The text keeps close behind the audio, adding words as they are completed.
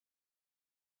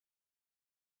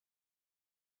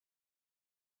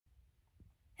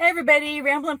Hey everybody,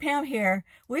 Ramblin' Pam here.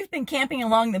 We've been camping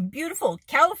along the beautiful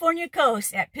California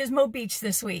coast at Pismo Beach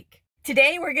this week.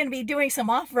 Today we're going to be doing some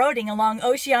off-roading along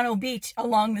Oceano Beach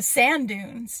along the sand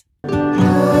dunes.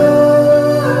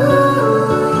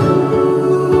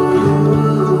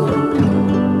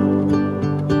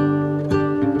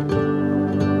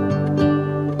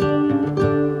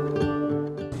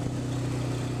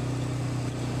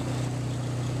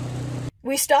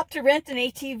 We stopped to rent an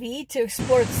ATV to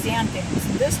explore the sand dunes.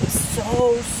 And this was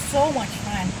so much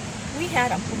fun. We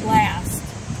had a blast.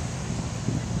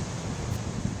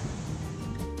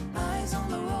 Eyes on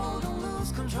the road, don't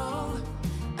lose control.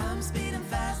 I'm speeding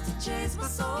fast to chase my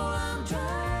soul. I'm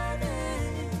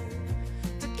driving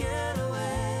to get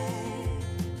away.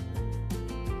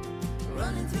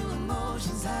 Running through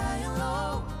emotions high and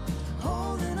low.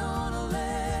 Holding on or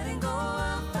letting go.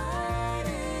 I'm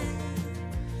fighting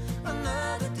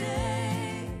another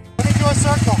day. Let me do a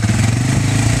circle.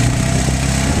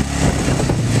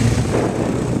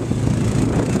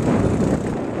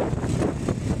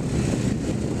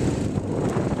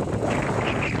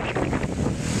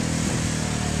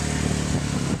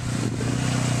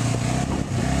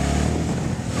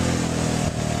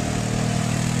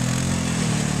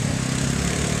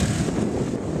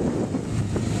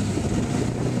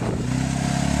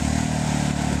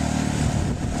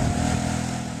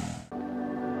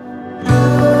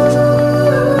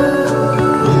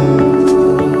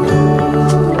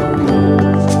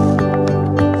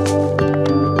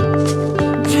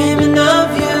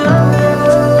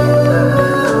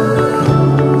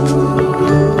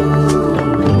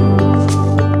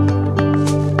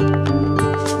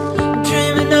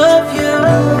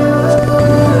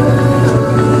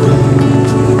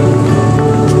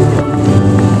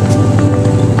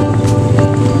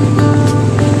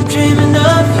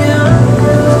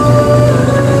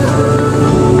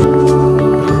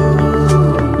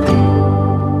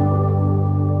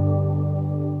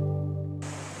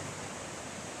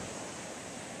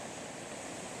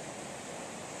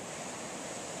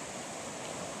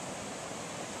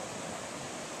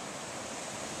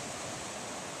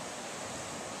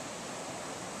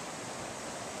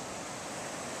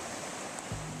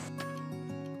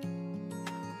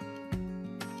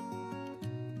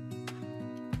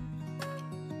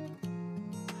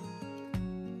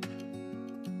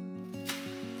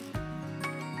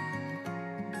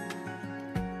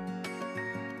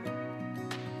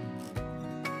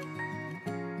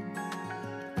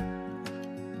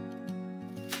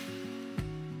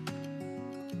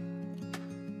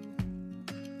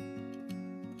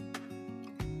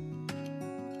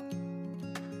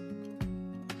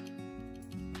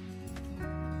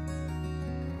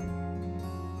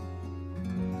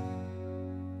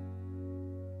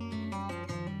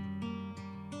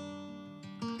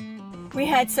 We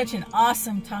had such an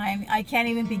awesome time. I can't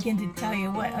even begin to tell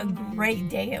you what a great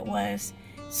day it was.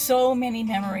 So many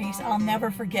memories I'll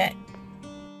never forget.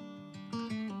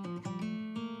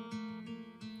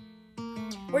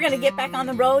 We're going to get back on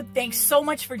the road. Thanks so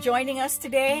much for joining us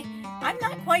today. I'm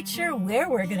not quite sure where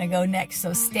we're going to go next,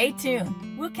 so stay tuned.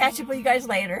 We'll catch up with you guys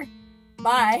later.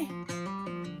 Bye.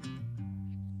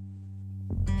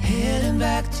 Heading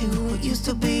back to what used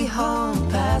to be home.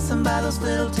 Passing by those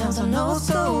little towns I know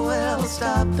so well.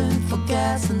 Stopping for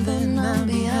gas and then I'm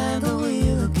behind the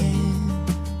wheel again.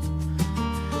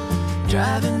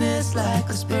 Driving this like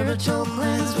a spiritual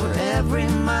cleanse, where every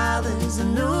mile is a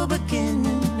new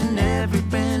beginning and every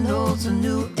bend holds a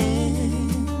new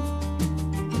end.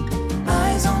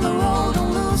 Eyes on the road,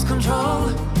 don't lose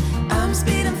control. I'm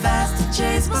speeding fast to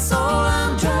chase my soul.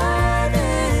 I'm driving